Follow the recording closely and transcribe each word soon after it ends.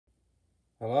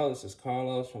Hello, this is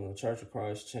Carlos from the Church of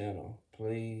Christ channel.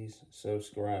 Please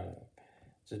subscribe.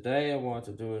 Today I want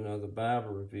to do another Bible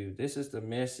review. This is the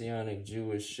Messianic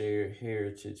Jewish Shared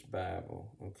Heritage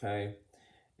Bible, okay?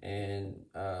 And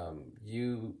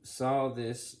you saw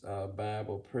this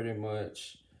Bible pretty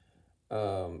much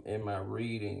in my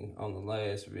reading on the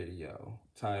last video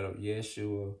titled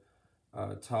Yeshua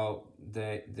taught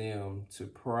them to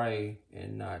pray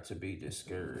and not to be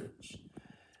discouraged.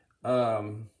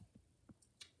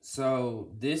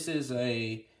 So this is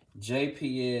a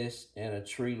JPS and a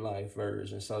Tree Life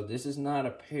version. So this is not a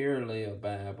parallel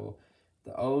Bible.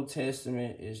 The Old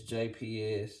Testament is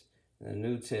JPS and the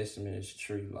New Testament is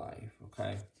Tree Life,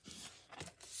 okay?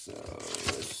 So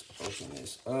let's open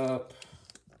this up.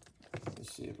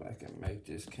 Let's see if I can make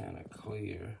this kind of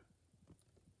clear.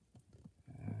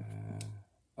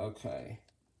 Okay.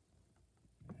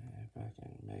 If I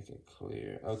can make it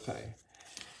clear. Okay.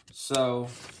 So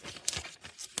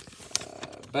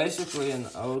basically in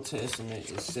the Old Testament,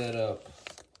 it's set up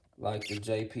like the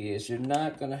JPS. You're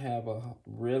not going to have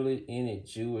really any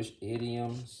Jewish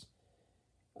idioms.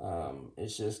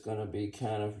 It's just going to be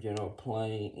kind of,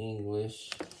 plain English.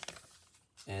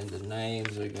 And the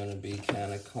names are going to be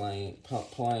kind of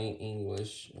plain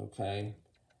English, okay?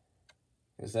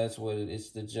 Because that's what it's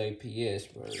the JPS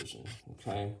version,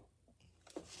 okay?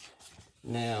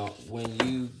 Now, when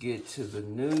you get to the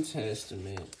New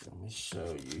Testament, let me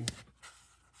show you.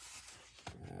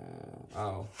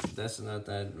 Oh, that's another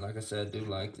thing. Like I said, I do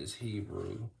like this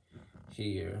Hebrew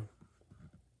here.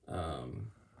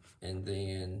 And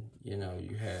then, you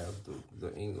have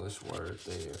the English word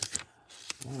there.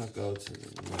 I'm going to go to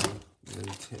the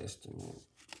New Testament.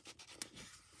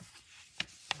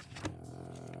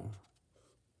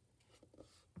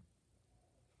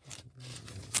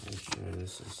 Make sure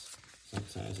this is,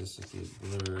 sometimes this will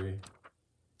get blurry.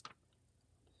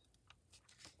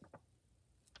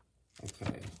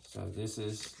 Okay, so this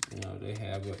is, they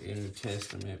have an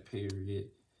intertestament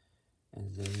period.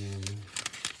 And then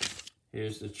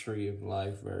here's the Tree of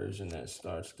Life version that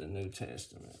starts the New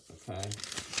Testament, okay?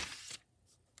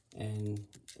 And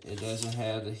it doesn't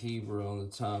have the Hebrew on the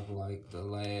top like the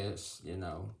last,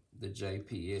 the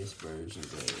JPS version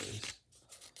does.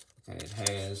 Okay, it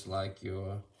has like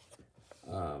your,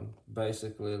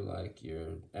 basically like your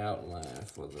outline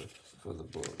for the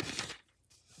book.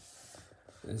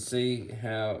 And see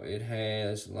how it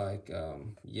has like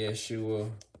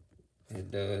Yeshua, it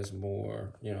does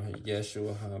more,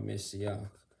 Yeshua Messianic,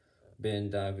 Ben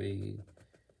David,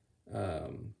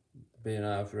 Ben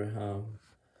Avraham.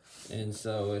 And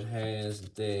so it has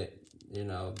that,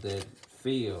 that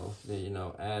feel,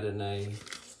 that, Adonai.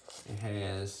 It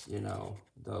has,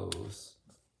 those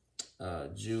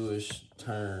Jewish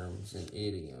terms and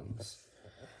idioms.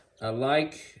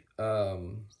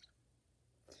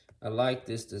 I like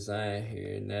this design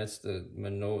here, and that's the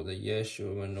menorah, the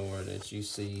Yeshua menorah that you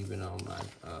see even on my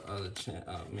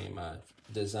my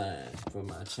design for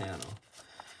my channel.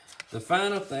 The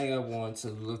final thing I want to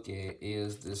look at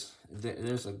is this.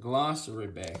 There's a glossary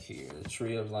back here, the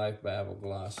Tree of Life Bible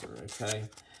glossary, okay?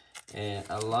 And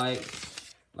I like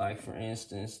for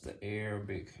instance, the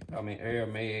Aramaic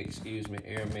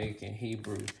and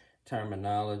Hebrew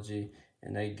terminology,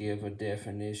 and they give a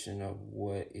definition of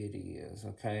what it is,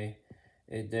 okay?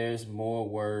 There's more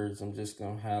words. I'm just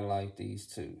going to highlight these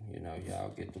two. Y'all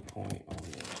get the point on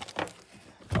that.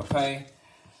 Okay?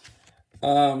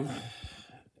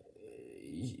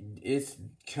 It's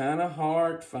kind of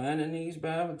hard finding these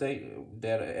Bibles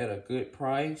that are at a good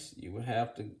price. You would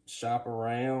have to shop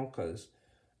around because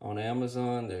on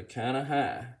Amazon, they're kind of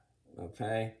high,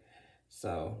 okay?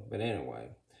 So, but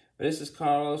anyway. But this is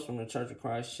Carlos from the Church of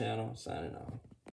Christ channel, signing off.